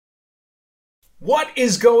What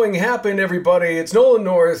is going to happen, everybody? It's Nolan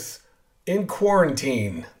North in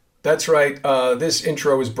quarantine. That's right. This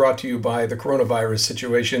intro is brought to you by the coronavirus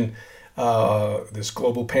situation, this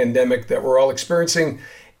global pandemic that we're all experiencing.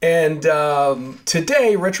 And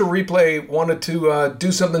today, Retro Replay wanted to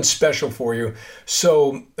do something special for you.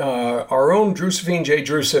 So our own Drusifine J.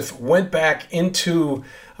 Drusif went back into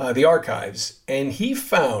the archives, and he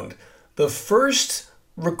found the first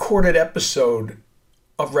recorded episode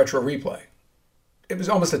of Retro Replay. It was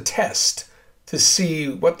almost a test to see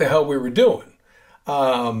what the hell we were doing.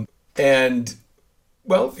 And,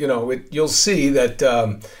 well, you know, you'll see that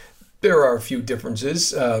there are a few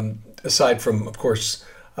differences, aside from, of course,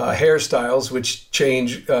 hairstyles, which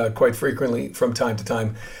change quite frequently from time to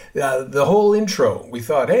time. The whole intro, we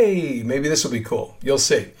thought, hey, maybe this will be cool. You'll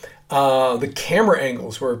see. The camera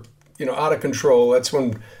angles were, out of control. That's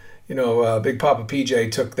when, Big Papa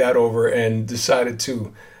PJ took that over and decided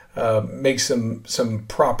to make some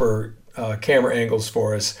proper camera angles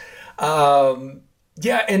for us. And,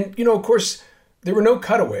 of course, there were no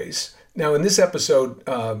cutaways. Now, in this episode,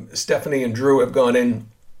 Stephanie and Drew have gone in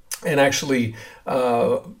and actually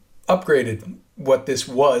upgraded what this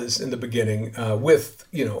was in the beginning with,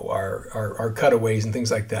 our cutaways and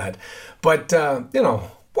things like that. But,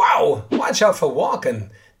 wow, watch out for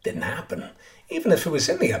walking. Didn't happen. Even if it was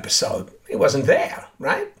in the episode, he wasn't there,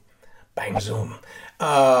 right? Bang, zoom.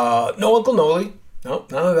 No Uncle Noli. No,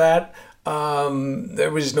 none of that.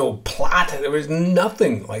 There was no plot. There was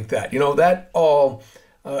nothing like that. That all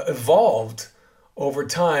evolved over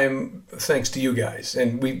time thanks to you guys.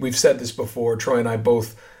 And we've said this before. Troy and I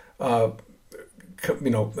both,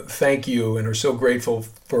 thank you and are so grateful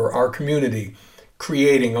for our community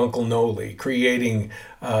creating Uncle Noli, creating,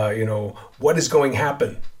 what is going to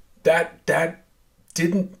happen. That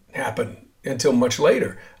didn't happen until much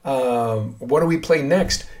later. What do we play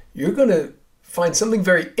next? You're going to find something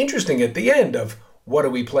very interesting at the end of what do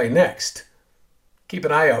we play next. Keep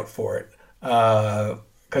an eye out for it,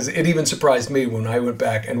 because it even surprised me when I went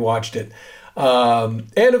back and watched it.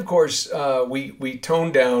 And of course, we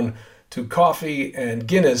toned down to coffee and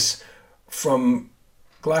Guinness from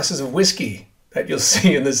glasses of whiskey that you'll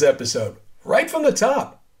see in this episode. Right from the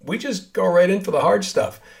top. We just go right in for the hard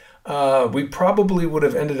stuff. We probably would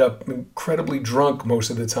have ended up incredibly drunk most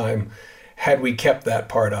of the time had we kept that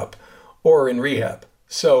part up or in rehab.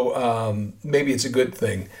 So maybe it's a good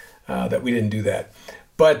thing that we didn't do that.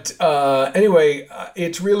 But anyway,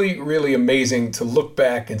 it's really, really amazing to look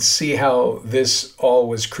back and see how this all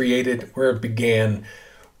was created, where it began.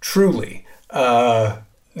 Truly,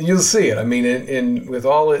 you'll see it. I mean, in with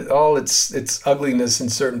all its ugliness in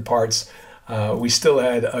certain parts, we still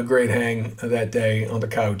had a great hang that day on the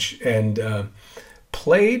couch and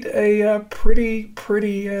played a pretty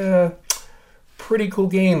cool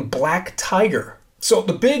game, Black Tiger. So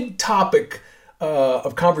the big topic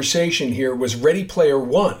of conversation here was Ready Player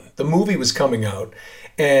One. The movie was coming out,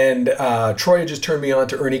 and Troy had just turned me on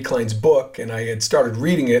to Ernie Klein's book, and I had started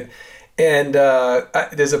reading it. And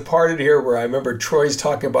there's a part in here where I remember Troy's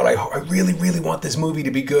talking about, I really, really want this movie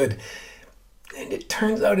to be good. And it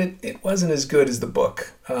turns out it wasn't as good as the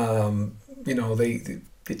book. I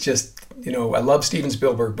love Steven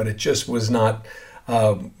Spielberg, but it just was not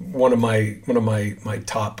one of my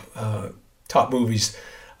top movies.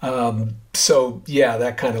 So yeah,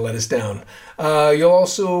 that kind of let us down. You'll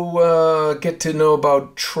also get to know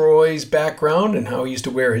about Troy's background and how he used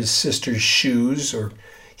to wear his sister's shoes, or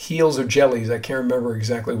heels or jellies. I can't remember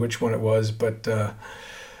exactly which one it was, but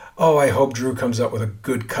I hope Drew comes up with a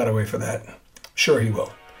good cutaway for that. Sure he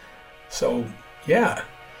will. So yeah,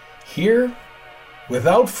 here,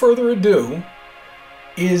 without further ado,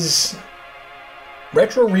 is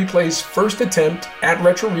Retro Replay's first attempt at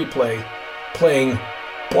Retro Replay, playing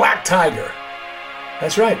Black Tiger.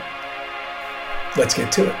 That's right. Let's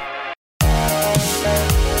get to it.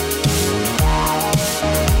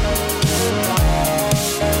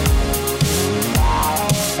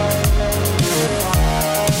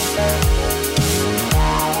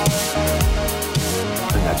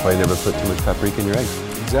 That's why you never put too much paprika in your eggs.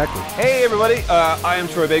 Exactly. Hey everybody, I am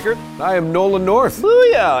Troy Baker. I am Nolan North.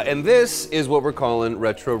 Booyah! And this is what we're calling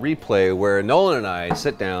Retro Replay, where Nolan and I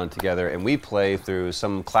sit down together and we play through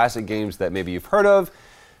some classic games that maybe you've heard of.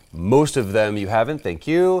 Most of them you haven't, thank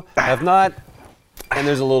you, have not. And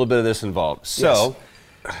there's a little bit of this involved. So,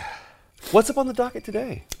 yes. What's up on the docket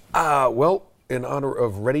today? Well, in honor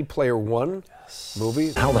of Ready Player One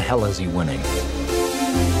movie. How the hell is he winning?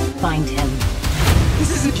 Find him.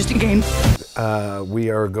 This isn't just a game. We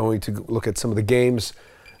are going to look at some of the games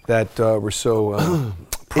that were so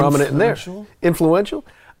prominent in there. Influential.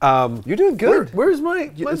 You're doing good. Where's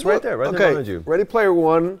my It's book? right there, right there behind you. Ready Player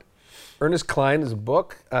One, Ernest Cline is a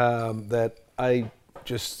book that I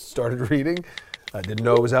just started reading. I didn't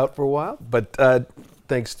know it was out for a while, but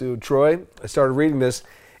thanks to Troy, I started reading this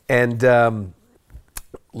and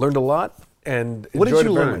learned a lot and What did enjoyed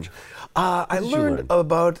you it very learn? much. I did you learned learn?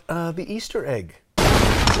 about the Easter egg.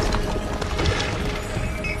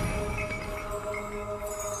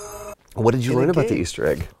 What did you In a learn about the game. Easter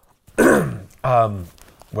egg?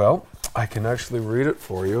 Well, I can actually read it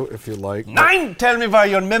for you if you like. Nine! Tell me by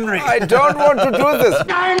your memory. I don't want to do this.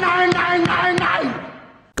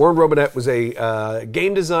 Warren Robinette was a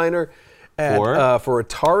game designer for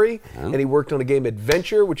Atari, and he worked on a game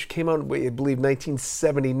Adventure, which came out, I believe,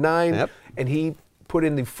 1979. Yep. And he put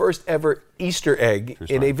in the first ever Easter egg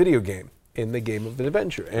in a video game, in the game of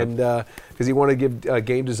Adventure. And because he wanted to give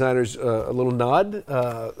game designers a little nod.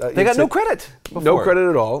 They got no credit. No before. credit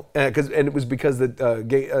at all. And it was because the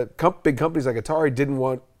big companies like Atari didn't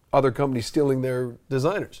want other companies stealing their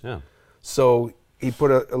designers. Yeah. So he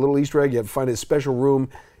put a little Easter egg. You had to find a special room.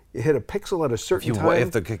 You hit a pixel at a certain time.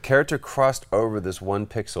 If the character crossed over this one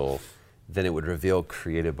pixel, then it would reveal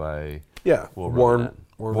created by Warren Robinette.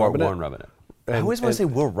 Warren Robinette. I always want to say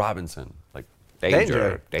Will Robinson. Like,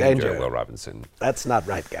 danger, Will Robinson. That's not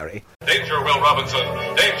right, Gary. Danger, Will Robinson.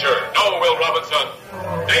 Danger. No, Will Robinson.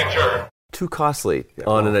 Danger. Too costly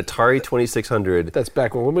on an Atari 2600. That's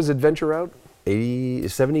back when was Adventure out?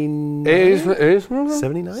 79?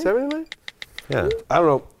 79? 79? Yeah. I don't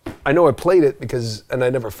know. I know I played it and I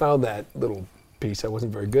never found that little piece. I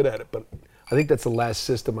wasn't very good at it, but I think that's the last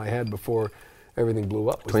system I had before everything blew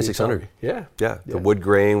up. was the 2600. Atari. Yeah. Yeah, the wood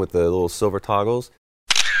grain with the little silver toggles.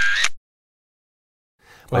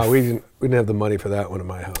 Well, we didn't have the money for that one in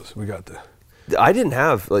my house. We got the. I didn't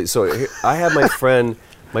have I had my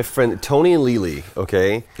friend Tony and Lily.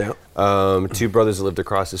 Okay. Yeah. Two brothers that lived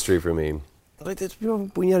across the street from me. Like that's,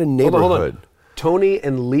 when you had a neighborhood. Hold on. Tony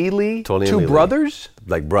and Lily. Tony and two Lily. brothers.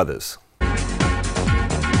 Like brothers.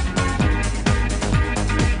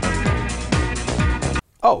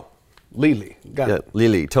 Oh, Lily. Got Yeah, it.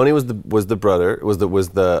 Lily. Tony was the brother. Was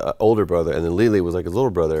the older brother, and then Lily was like his little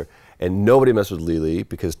brother. And nobody messed with Lily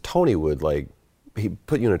because Tony would he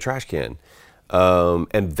put you in a trash can,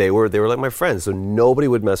 and they were like my friends. So nobody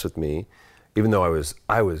would mess with me, even though I was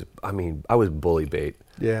bully bait.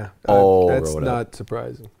 Yeah. All that's growing not up.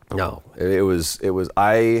 surprising. No, I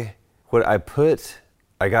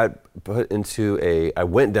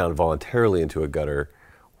went down voluntarily into a gutter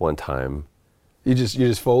one time. You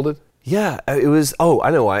just folded? Yeah, it was. Oh, I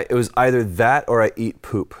know why. It was either that or I eat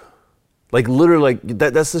poop. Like literally, like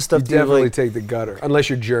that's the stuff. You definitely like, take the gutter, unless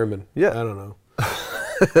you're German. Yeah. I don't know.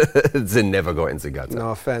 Sie never go ins Gutter.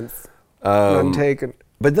 No offense. None taken.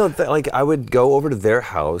 But no, like I would go over to their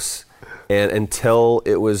house, and until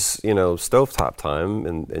it was stovetop time,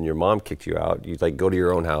 and your mom kicked you out, you'd like go to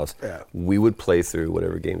your own house. Yeah. We would play through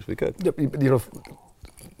whatever games we could.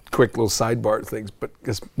 Quick little sidebar things, but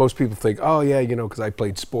because most people think, oh yeah, because I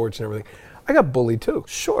played sports and everything. I got bullied too.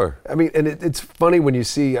 Sure. I mean, and it's funny when you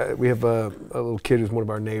see, we have a little kid who's one of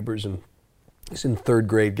our neighbors, and he's in 3rd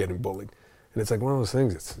grade getting bullied. And it's like one of those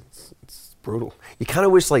things, it's brutal. You kind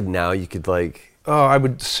of wish like now you could like. Oh, I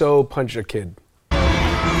would so punch a kid.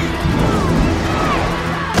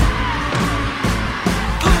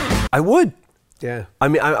 I would. Yeah. I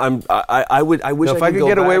mean, I would. I wish Now, if I could go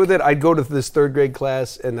get away back. with it, I'd go to this 3rd grade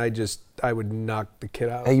class and I would knock the kid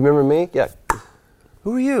out. Hey, you remember me? Yeah.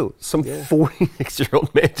 Who are you? Some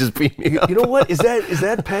 46-year-old man just beat me up. You know what? Is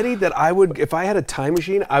that petty? That I would, if I had a time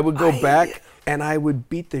machine, I would go back and I would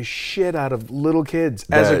beat the shit out of little kids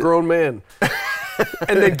as a grown man,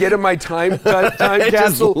 and then get in my time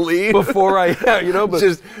capsule leave. before I, But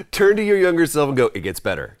just turn to your younger self and go. It gets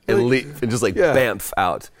better, and leave, and just bamf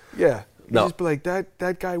out. yeah, No. just be like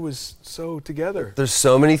that guy was so together. There's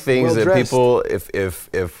so many things that Well-dressed. people,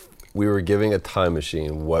 if we were giving a time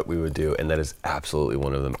machine, what we would do, and that is absolutely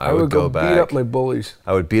one of them. I would go back. beat up my bullies.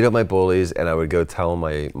 I would beat up my bullies, and I would go tell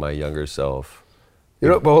my younger self.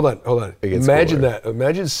 But hold on. It gets Imagine cooler. that.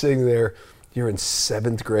 Imagine sitting there. You're in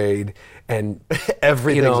 7th grade, and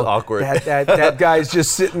Everything's awkward. That guy's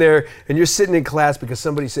just sitting there, and you're sitting in class because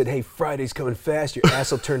somebody said, "Hey, Friday's coming fast. Your ass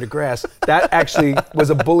will turn to grass." That actually was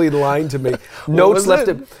a bullied line to me. Notes was left.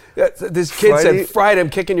 it? This kid Friday? said, "Friday, I'm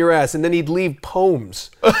kicking your ass," and then he'd leave poems.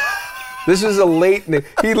 This is a late.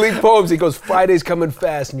 He'd leave poems. He goes, "Friday's coming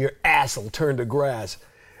fast, and your ass will turn to grass."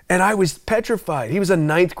 And I was petrified. He was a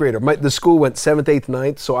 9th grader. The school went 7th, 8th,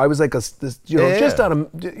 9th. So I was like just out of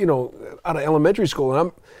elementary school, and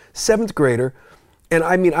I'm 7th grader. And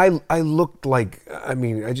I mean, I looked like, I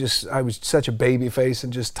was such a baby face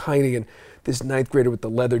and just tiny. And this ninth grader with the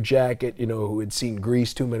leather jacket, you know, who had seen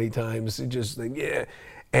Grease too many times, and just like, yeah,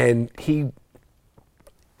 and it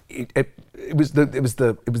was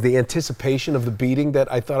the anticipation of the beating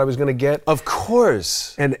that I thought I was going to get. Of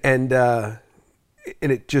course. And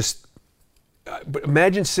it just. But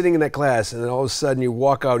imagine sitting in that class, and then all of a sudden you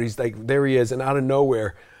walk out. He's like, there he is, and out of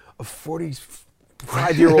nowhere, a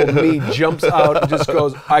 45-year-old me jumps out and just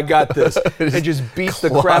goes, "I got this," and just beats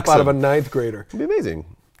the crap out of a ninth grader. It'd be amazing.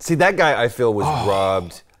 See, that guy I feel was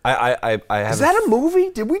robbed. I have. Is that a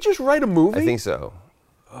movie? Did we just write a movie? I think so.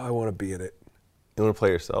 Oh, I want to be in it. You want to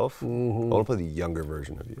play yourself? Mm-hmm. I want to play the younger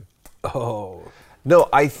version of you. Oh. No,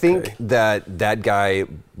 I think that guy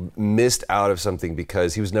missed out of something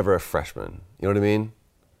because he was never a freshman. You know what I mean?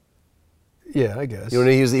 Yeah, I guess. You know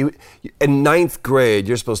what I mean? In ninth grade,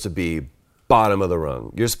 you're supposed to be bottom of the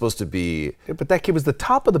rung. You're supposed to be... Yeah, but that kid was the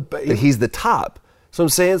top of the... He's the top. So I'm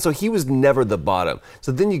saying, so he was never the bottom.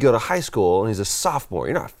 So then you go to high school, and he's a sophomore.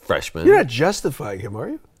 You're not a freshman. You're not justifying him, are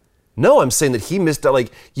you? No, I'm saying that he missed out.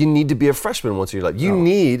 Like, you need to be a freshman once in your life. You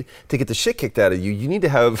need to get the shit kicked out of you. You need to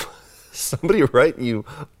have... somebody write you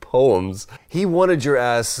poems. He wanted your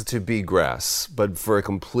ass to be grass, but for a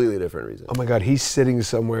completely different reason. Oh my God, he's sitting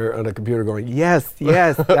somewhere on a computer going, yes,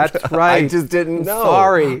 that's right. I just didn't know.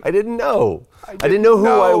 Sorry. I didn't know. I didn't know who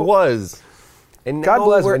I was. And God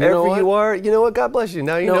bless wherever you are, you know what? God bless you.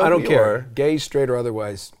 Now you know I don't who care. You are. Gay, straight, or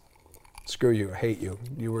otherwise. Screw you. I hate you.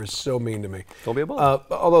 You were so mean to me. Don't be a bull.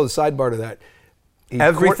 Although the sidebar to that.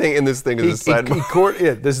 Everything in this thing is a sidebar.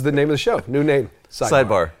 Yeah, this is the name of the show. New name.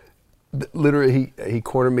 Sidebar. Literally, he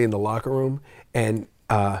cornered me in the locker room, and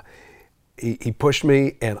he pushed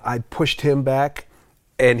me, and I pushed him back,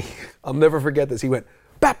 and I'll never forget this. He went,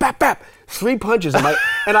 bap, bap, bap, 3 punches, and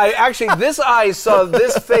I actually, this eye saw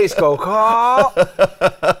this face go,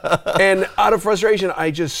 and out of frustration,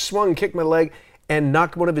 I just swung, kicked my leg, and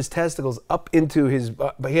knocked one of his testicles up into his,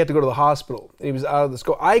 but he had to go to the hospital. He was out of the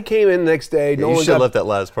school. I came in the next day. Yeah, you should have left that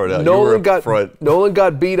last part out. Nolan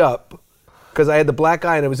got beat up. Because I had the black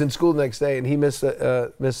eye and I was in school the next day, and he missed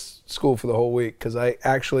school for the whole week because I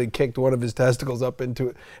actually kicked one of his testicles up into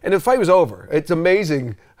it. And the fight was over. It's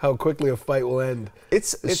amazing how quickly a fight will end.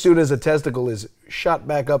 As soon as a testicle is shot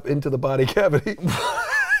back up into the body cavity.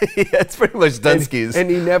 Yeah, it's pretty much Dunsky's. And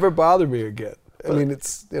he never bothered me again. I mean,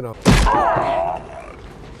 it's, you know.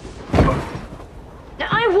 Now,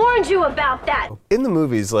 I warned you about that. In the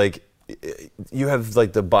movies, like, you have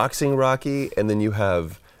like the boxing Rocky, and then you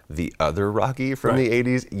have the other Rocky from the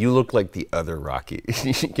 80s. You look like the other Rocky.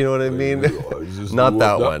 You know what I mean? Not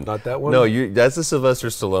that one. Not that one? No, that's the Sylvester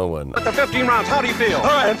Stallone one. After 15 rounds, how do you feel? All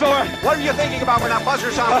right, fella. What are you thinking about when that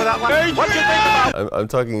buzzer sounds for that line? What do you think about? I'm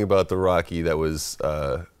talking about the Rocky that was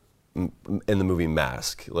in the movie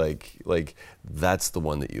Mask. Like that's the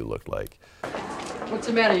one that you looked like. What's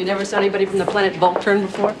the matter? You never saw anybody from the planet Voltron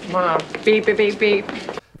before? Mom, beep, beep, beep, beep.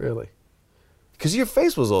 Really? Because your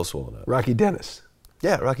face was all swollen up. Rocky Dennis.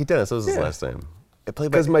 Yeah, Rocky Dennis. That was his last name.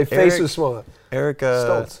 Because my face was swollen. Eric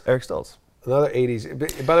Stoltz. Another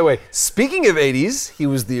 80s. By the way. Speaking of 80s, he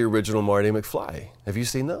was the original Marty McFly. Have you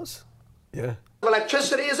seen those? Yeah.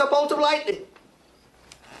 Electricity is a bolt of lightning.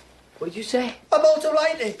 What did you say? A bolt of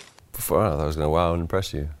lightning. Before, I thought I was going to wow and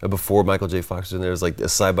impress you. Before Michael J. Fox was in there, was like a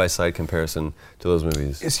side-by-side comparison to those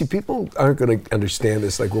movies. You see, people aren't going to understand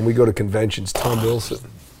this. Like when we go to conventions, Tom Wilson,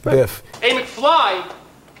 Biff. Hey, McFly!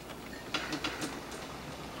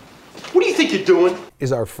 What do you think you're doing?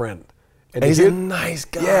 Is our friend. And he's a nice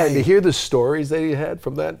guy. Yeah, and to hear the stories that he had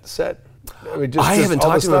from that set. I mean, I haven't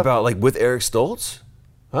talked to him about, like, with Eric Stoltz.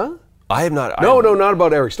 Huh? I have not. No, not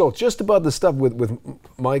about Eric Stoltz. Just about the stuff with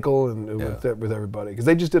Michael and with everybody. Because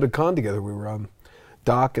they just did a con together. We were on.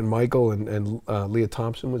 Doc and Michael and Leah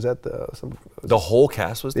Thompson was at the whole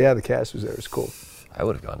cast was there? Yeah, the cast was there. It was cool. I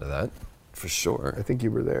would have gone to that, for sure. I think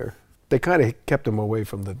you were there. They kind of kept him away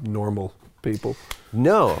from the normal people.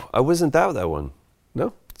 No, I wasn't that one.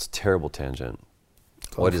 No? It's a terrible tangent.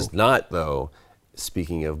 What is not, though,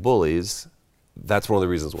 speaking of bullies, that's one of the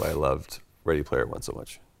reasons why I loved Ready Player One so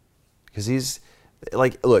much. Because he's,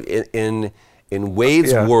 like, look, in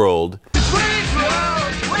Wade's world,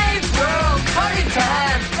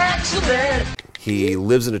 he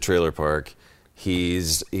lives in a trailer park.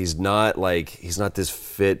 He's not this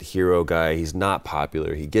fit hero guy. He's not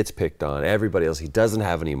popular. He gets picked on. Everybody else, he doesn't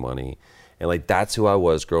have any money. And like that's who I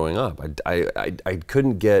was growing up. I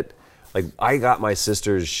couldn't get, like, I got my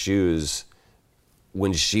sister's shoes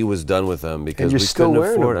when she was done with them because we couldn't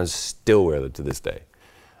afford them. I still wear them to this day.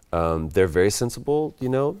 They're very sensible,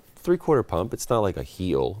 3/4 pump. It's not like a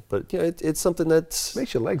heel, but it's something that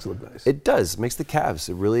makes your legs look nice. It does. Makes the calves.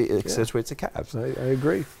 It really accentuates the calves. I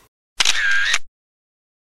agree.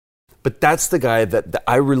 But that's the guy that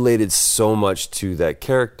I related so much to that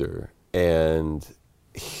character and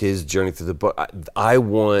his journey through the book. I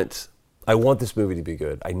want this movie to be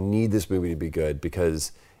good. I need this movie to be good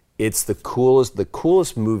because it's the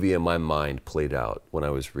coolest movie in my mind played out when I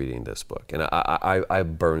was reading this book. And I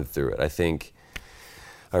burned through it. I think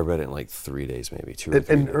I read it in like 3 days, maybe 2 or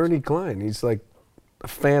 3 And days. Ernie Klein, he's like a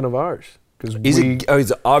fan of ours.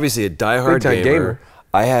 He's obviously a diehard gamer.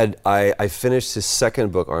 I finished his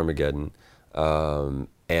second book, Armageddon,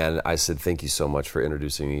 and I said, thank you so much for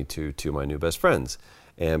introducing me to my new best friends.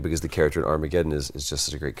 And because the character in Armageddon is just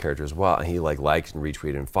such a great character as well. And he liked and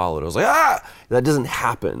retweeted and followed. I was like, that doesn't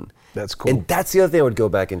happen. That's cool. And that's the other thing I would go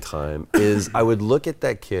back in time is I would look at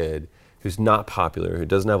that kid who's not popular, who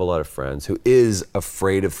doesn't have a lot of friends, who is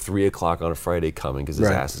afraid of 3 o'clock on a Friday coming because his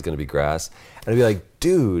ass is going to be grass. And I'd be like,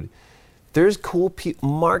 dude, there's cool people.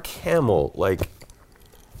 Mark Hamill, like,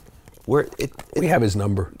 we have his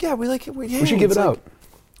number. Yeah, we should give it out.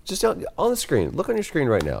 Just on the screen. Look on your screen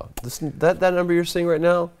right now. That number you're seeing right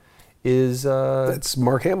now is... That's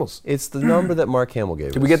Mark Hamill's. It's the number that Mark Hamill gave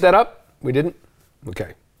us. Did we get that up? We didn't?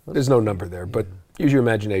 Okay. There's no number there, but use your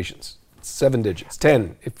imaginations. 7 digits.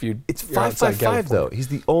 10 if you... It's 555 though. He's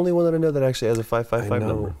the only one that I know that actually has a 555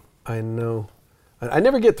 number. I know. I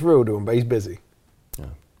never get through to him, but he's busy. Yeah.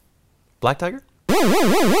 Black Tiger?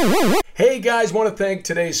 Hey guys, want to thank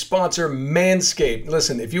today's sponsor, Manscaped.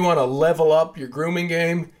 Listen, if you want to level up your grooming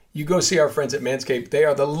game, you go see our friends at Manscaped. They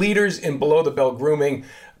are the leaders in below-the-belt grooming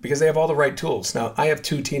because they have all the right tools. Now, I have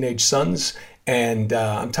 2 teenage sons, and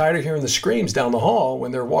I'm tired of hearing the screams down the hall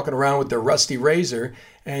when they're walking around with their rusty razor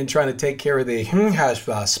and trying to take care of the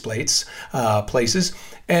places.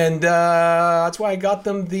 And that's why I got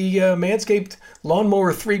them the Manscaped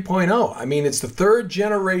Lawnmower 3.0. I mean, it's the 3rd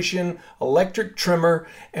generation electric trimmer,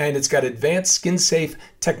 and it's got advanced skin-safe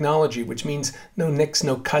technology, which means no nicks,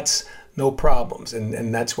 no cuts, no problems.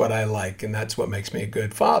 And that's what I like, and that's what makes me a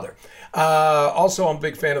good father. Also, I'm a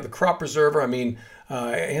big fan of the Crop Preserver. I mean,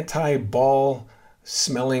 anti-ball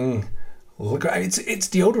smelling, it's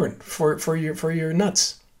deodorant for your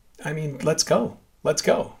nuts. I mean, let's go.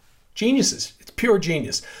 Geniuses. It's pure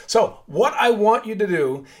genius. So what I want you to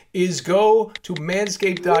do is go to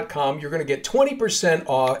manscaped.com. You're going to get 20%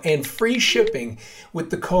 off and free shipping with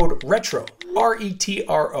the code RETRO,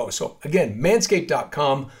 R-E-T-R-O. So again,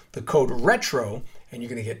 manscaped.com, the code RETRO, and you're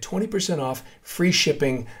going to get 20% off, free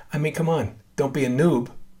shipping. I mean, come on, don't be a noob.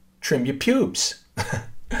 Trim your pubes.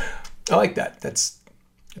 I like that. It's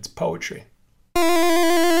poetry.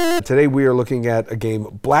 Today we are looking at a game,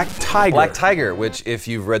 Black Tiger. Black Tiger, which if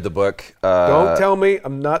you've read the book... Don't tell me,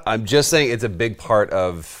 I'm not... I'm just saying it's a big part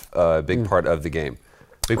of part of the game.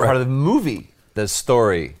 Big part of the movie, the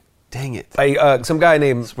story. Dang it. Some guy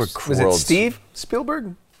named, was it worlds. Steve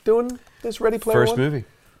Spielberg doing this Ready Player First One? movie.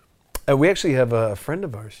 We actually have a friend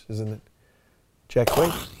of ours, isn't it? Jack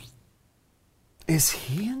Quaid. Is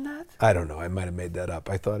he in that? I don't know, I might have made that up.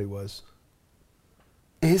 I thought he was.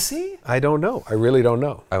 Is he? I don't know. I really don't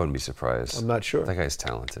know. I wouldn't be surprised. I'm not sure. That guy's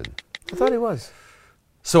talented. I thought he was.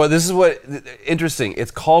 So this is what interesting.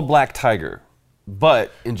 It's called Black Tiger,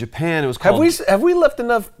 but in Japan it was called. Have we left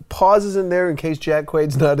enough pauses in there in case Jack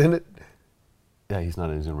Quaid's not in it? Yeah, he's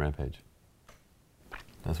not in. He's in Rampage.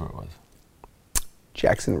 That's where it was.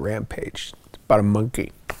 Jackson Rampage. It's about a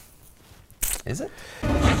monkey. Is it?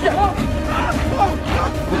 Yeah,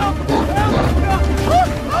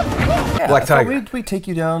 Black Tiger. We take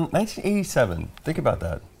you down 1987. Think about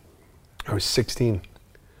that. I was 16.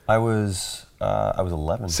 I was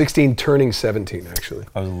 11. 16 turning 17, actually.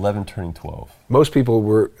 I was 11 turning 12. Most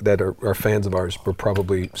people that are fans of ours were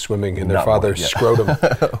probably swimming in their Not father's more, yeah. scrotum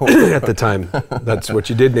at the time. That's what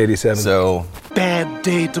you did in 87. So bad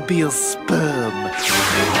day to be a sperm.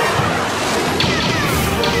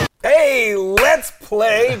 Hey, let's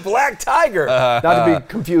play Black Tiger. Not to be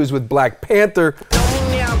confused with Black Panther.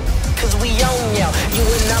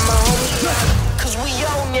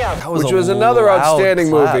 Which was another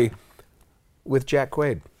outstanding movie with Jack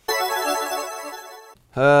Quaid.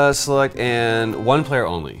 Select and 1 player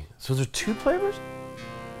only. So there's 2 player version?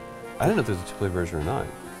 I didn't know if there's a 2 player version or not.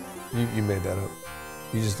 You made that up.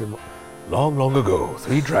 You just didn't. Long, long ago,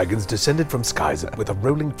 3 dragons descended from skies with a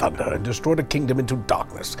rolling thunder and destroyed a kingdom into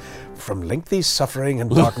darkness. From lengthy suffering and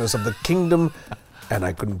darkness of the kingdom, and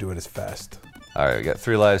I couldn't do it as fast. All right, we got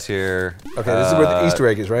 3 lives here. Okay, this is where the Easter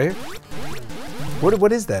egg is, right here?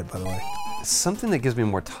 What is that, by the way? Something that gives me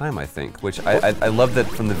more time, I think, which I love that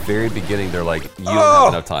from the very beginning they're like, you don't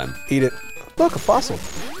have enough time. Eat it. Look, a fossil.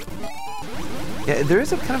 Yeah, there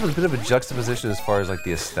is a kind of a bit of a juxtaposition as far as like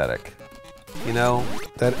the aesthetic. You know,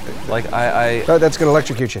 That like oh, that's gonna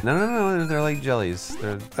electrocute you. No, they're like jellies.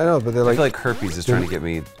 I know, but they're I like. feel like herpes is trying to get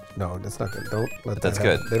me. No, that's not good. Don't let that That's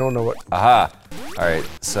happen. good. They don't know what. Aha! All right,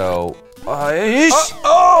 so.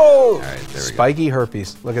 Oh! All right, there we go. Spiky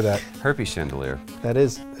herpes. Look at that. Herpes chandelier. That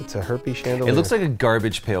is. It's a herpes chandelier. It looks like a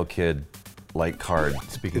Garbage Pail Kid like card.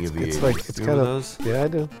 Speaking of the It's 80s. like it's You kind remember of. those? Yeah, I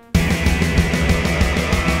do.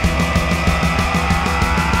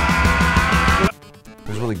 It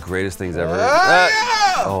was one of the greatest things ever.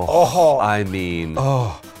 Oh. I mean.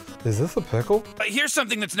 Oh, is this a pickle? Here's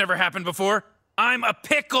something that's never happened before. I'm a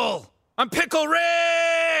pickle. I'm Pickle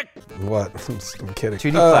Rick. What? I'm kidding.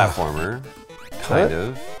 2D platformer. Kind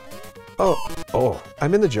of. Oh,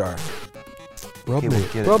 I'm in the jar. Rub Okay, me. we'll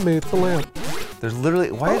get it. Rub me. It's a lamp. There's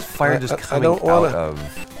literally. Why is fire just I coming don't out wanna-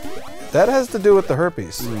 of. That has to do with the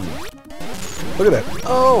herpes. Look at that.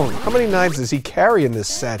 Oh, how many knives does he carry in this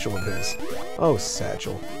satchel of his? Oh,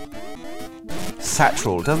 satchel.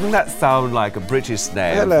 Satchel. Doesn't that sound like a British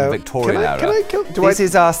name Hello. from Victorian Can I- era? can I kill- do This I-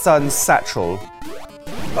 is our son Satchel.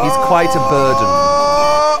 He's quite a burden.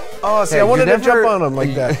 Oh, see, Yeah, I wanted you're to jump never- on him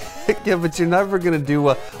like that. Yeah, but you're never gonna do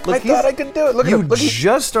a. Look, I thought I could do it. Look at you him. Look,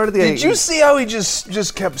 just started the game. Did you see how he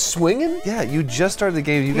just kept swinging? Yeah, you just started the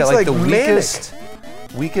game. You He's got like like the manic.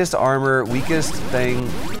 weakest armor, weakest thing.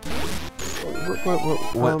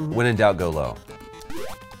 When in doubt, go low.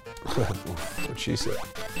 What she said.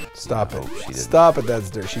 Stop it. she didn't. Stop it. That's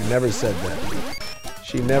there. She never said that.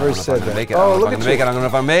 She never said that. Make it. Oh, look I'm at gonna you. make it. I don't know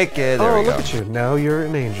if I make it. There Oh, we go. look at you. Now you're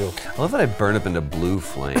an angel. I love that I burn up into blue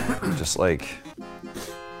flame. Just like,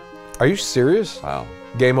 Are you serious? wow,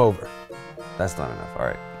 Game over. that's not enough. All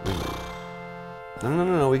right.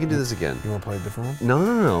 No. We can do this again. You want to play a different one?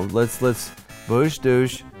 No. Let's bush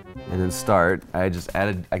douche, and then start. I just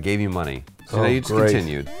added. I gave you money. So Oh, now you just great.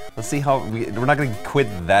 continued. Let's see how we're not gonna quit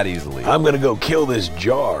that easily. I'm gonna go kill this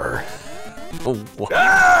jar. Oh, what?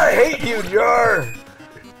 I hate you, jar.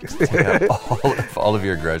 all of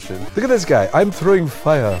your aggression. Look at this guy. I'm throwing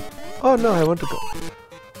fire. Oh no, I want to go.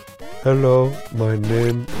 Hello, my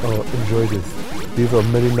name. Oh, enjoy this. These are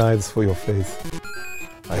many knives for your face.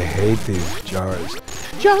 I hate these jars.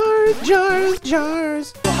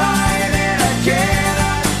 Jars.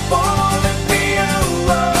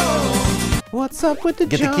 What's up with the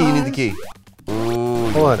Get jars? the key. You need the key. Ooh,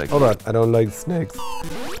 Hold on. I don't like snakes.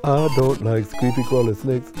 I don't like creepy crawler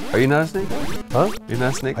snakes. Are you not a snake? Huh? You're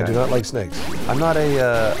not a snake? I do not like snakes. I'm not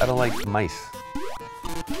a. I don't like mice.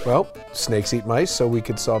 Well, snakes eat mice, so we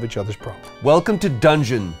could solve each other's problems. Welcome to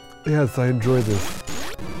dungeon. Yes, I enjoy this.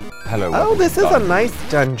 Hello. Oh, welcome this to is a dungeon. nice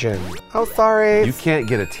dungeon. Oh, sorry. You can't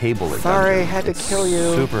get a table at Sorry, dungeon. had to It's kill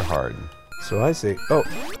you. Super hard. So I see.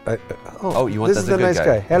 Oh, You want this that's is the a good nice guy.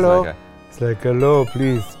 guy. That's a Hello. nice guy. It's like, hello,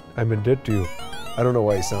 please. I'm in debt to you. I don't know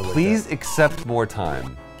why he sounds like Please accept more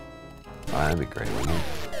time. Oh, that'd be great. Wouldn't it?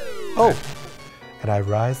 that. Oh, and I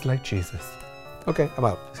rise like Jesus. Okay, I'm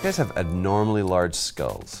out. These guys have abnormally large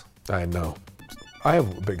skulls. I know. I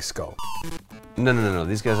have a big skull. No.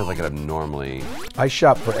 These guys have like an abnormally. I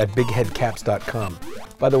shop at bigheadcaps.com.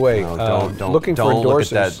 By the way, No, don't. looking for don't look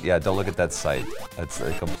endorsers. at that. Yeah, don't look at that site. That's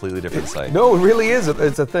a completely different site. No, it really is.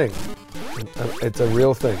 It's a thing. It's a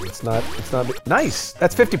real thing. It's not. Nice.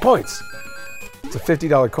 That's 50 points. It's a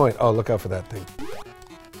 $50 coin. Oh, look out for that thing.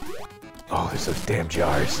 Oh, there's those damn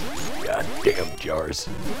jars. God damn jars.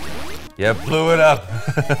 Yeah, blew it up.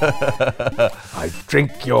 I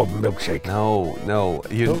drink your milkshake. No.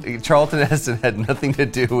 Charlton Heston had nothing to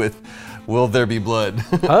do with Will There Be Blood?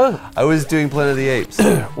 Huh? I was doing Planet of the Apes.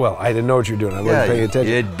 Well, I didn't know what you were doing. I wasn't paying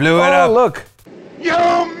attention. It blew it Oh, up. look. You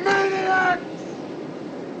maniacs!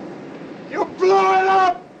 You blew it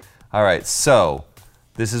up! All right, so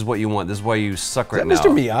this is what you want. This is why you suck right Is now. that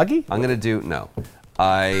Mr. Miyagi? I'm gonna do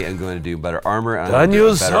I am going to do better armor. And I'm Done gonna do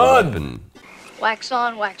a you, better son. weapon. Wax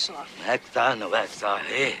on, wax off. Wax on, wax off,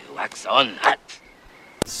 hey, wax on, hot.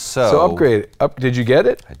 So upgrade. Did you get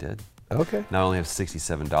it? I did. Okay. Now I only have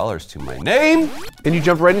 $67 to my name. And you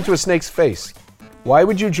jump right into a snake's face. Why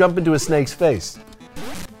would you jump into a snake's face?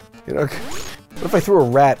 You know, what if I threw a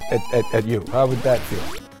rat at you? How would that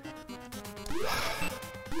feel?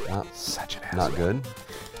 Such an Not good.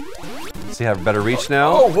 See, I have better reach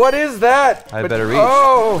now. Oh, what is that? I have better reach.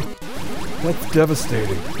 Oh, that's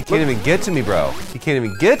devastating. He can't even get to me, bro. He can't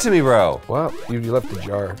even get to me, bro. Wow, you left the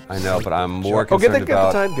jar. I know, but I'm more Oh, concerned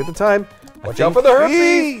about. get the time. Watch out think for the herpes.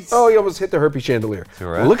 freeze. Oh, you almost hit the herpes chandelier. all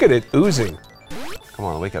right? Look at it oozing. Come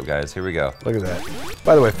on, wake up, guys. Here we go. Look at that.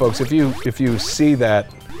 By the way, folks, if you see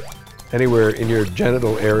that anywhere in your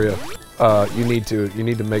genital area, you need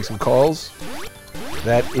to make some calls.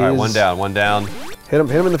 That is. All right, one down. Hit him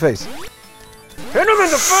in the face. Hit him in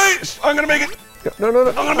the face! I'm gonna make it. No.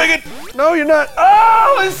 I'm gonna make it. No, you're not.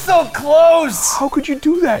 Oh, it's so close. How could you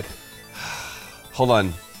do that? Hold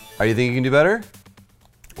on. Are you thinking you can do better?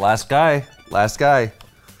 Last guy. Last guy.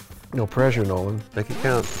 No pressure, Nolan. Make it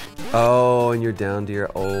count. Oh, and you're down to your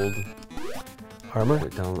old armor. You're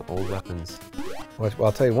down to old weapons. Well,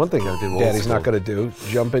 I'll tell you one thing Daddy's school. not going to do.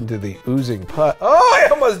 Jump into the oozing pot. Oh, I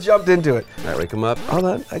almost jumped into it. All right, wake him up. Hold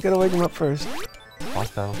on. I got to wake him up first.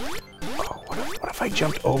 Boss battle. Oh, what if I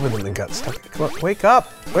jumped over them and got stuck? Come on, wake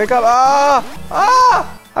up. Wake up. Ah!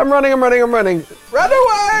 I'm running. Run away.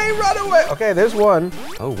 Okay, there's one.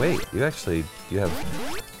 Oh, wait. You have...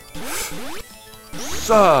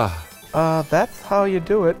 That's how you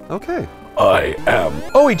do it. Okay. I am.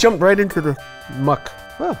 Oh, he jumped right into the muck.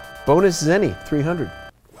 Oh. Bonus Zenny, 300.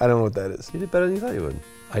 I don't know what that is. You did better than you thought you would.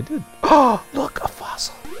 I did. Oh, look, a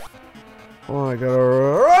fossil. Oh, I gotta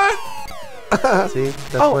run. See,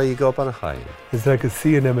 that's why you go up on a high end. It's like a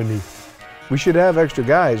sea anemone. We should have extra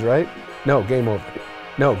guys, right? No, game over.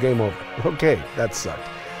 Okay, that sucked.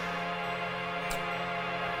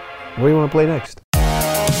 What do you want to play next?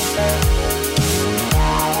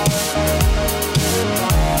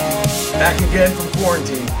 Back again from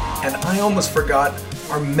quarantine, and I almost forgot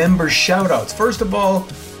our member shout-outs. First of all,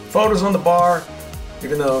 photos on the bar,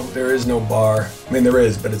 even though there is no bar. I mean, there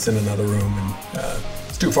is, but it's in another room, and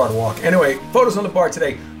it's too far to walk. Anyway, photos on the bar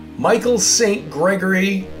today. Michael St.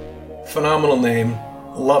 Gregory, phenomenal name,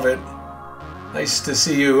 love it. Nice to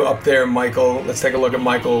see you up there, Michael. Let's take a look at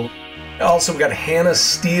Michael. Also, we got Hannah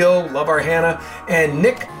Steele, love our Hannah, and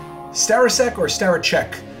Nick Staracek or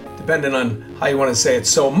Staracek, depending on how you want to say it.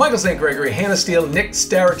 So Michael St. Gregory, Hannah Steele, Nick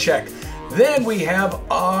Staracek. Then we have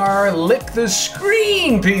our Lick the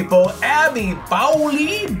Screen people, Abby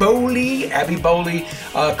Bowley,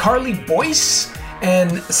 Carly Boyce,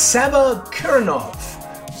 and Saba Kurinov.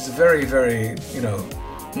 It's a very, very,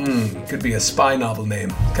 could be a spy novel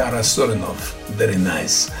name. Kara Surinov, very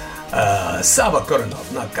nice. Saba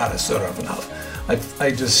Kurinov, not Kara Surinov.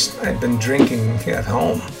 I've been drinking at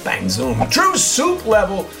home. Bang zoom. True Soup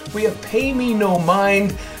level, we have Pay Me No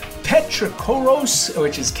Mind, Petra Koros,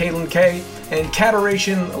 which is Caitlin K, and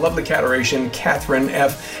Cataration, a lovely Cataration, Catherine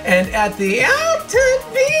F. And at the Alton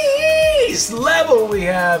Beast level, we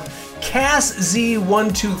have Cass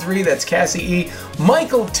Z123, that's Cassie E,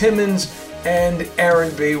 Michael Timmons, and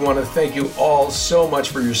Aaron B. Want to thank you all so much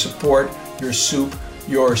for your support, your soup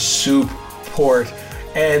port.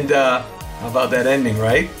 And how about that ending,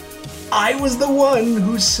 right? I was the one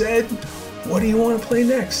who said, what do you want to play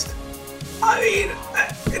next? I mean,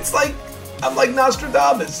 it's like, I'm like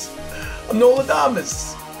Nostradamus. I'm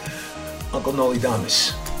Noladamus. Uncle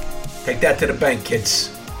Noladamus. Take that to the bank, kids.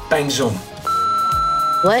 Bang zoom.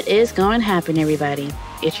 What is going to happen, everybody?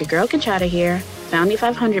 It's your girl Conchata here, Founding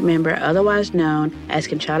 500 member, otherwise known as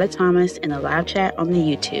Conchata Thomas, in the live chat on the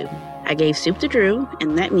YouTube. I gave soup to Drew,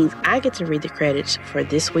 and that means I get to read the credits for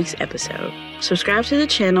this week's episode. Subscribe to the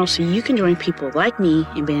channel so you can join people like me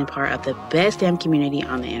in being part of the best damn community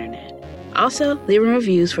on the internet. Also, leaving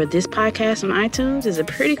reviews for this podcast on iTunes is a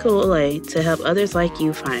pretty cool way to help others like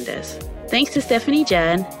you find us. Thanks to Stephanie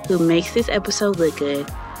Judd, who makes this episode look good,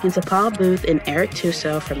 and to Paul Booth and Eric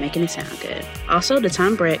Tusso for making it sound good. Also to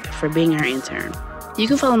Tom Breck for being our intern. You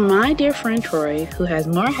can follow my dear friend Troy, who has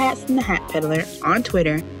more hats than the Hat Peddler, on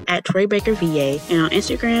Twitter at TroyBakerVA and on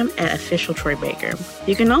Instagram at OfficialTroyBaker.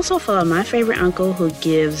 You can also follow my favorite uncle who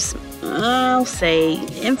gives, I'll say,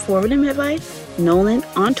 informative advice, Nolan,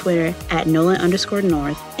 on Twitter at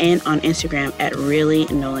Nolan_North and on Instagram at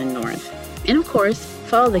ReallyNolanNorth. And of course,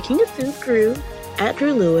 follow the King of Soup crew at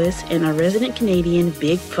Drew Lewis and our resident Canadian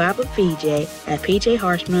Big Papa PJ at PJ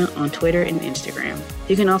Harshma on Twitter and Instagram.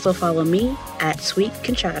 You can also follow me at Sweet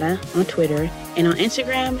Conchata on Twitter and on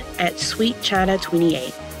Instagram at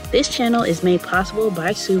SweetChata28. This channel is made possible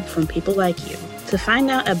by soup from people like you. To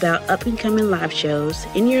find out about up-and-coming live shows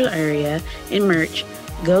in your area and merch,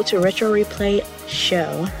 go to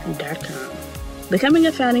RetroReplayShow.com. Becoming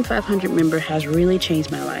a Founding 500 member has really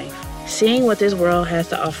changed my life. Seeing what this world has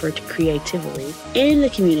to offer creatively in the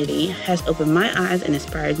community has opened my eyes and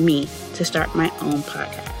inspired me to start my own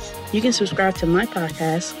podcast. You can subscribe to my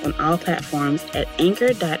podcast on all platforms at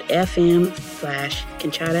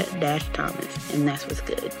anchor.fm/Conchata-Thomas, and that's what's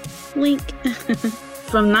good. Wink.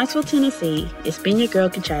 From Knoxville, Tennessee, it's been your girl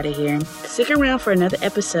Conchata here. Stick around for another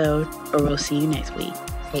episode, or we'll see you next week.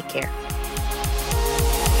 Take care.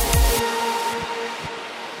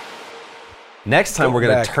 Next time, we're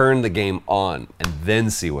going to turn the game on and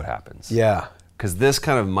then see what happens. Yeah. Because this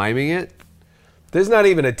kind of miming it. There's not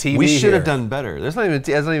even a TV. We should here. have done better. There's not even. It's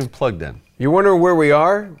not even plugged in. You're wondering where we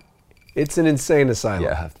are? It's an insane asylum.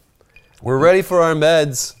 Yeah. We're ready for our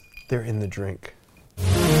meds. They're in the drink.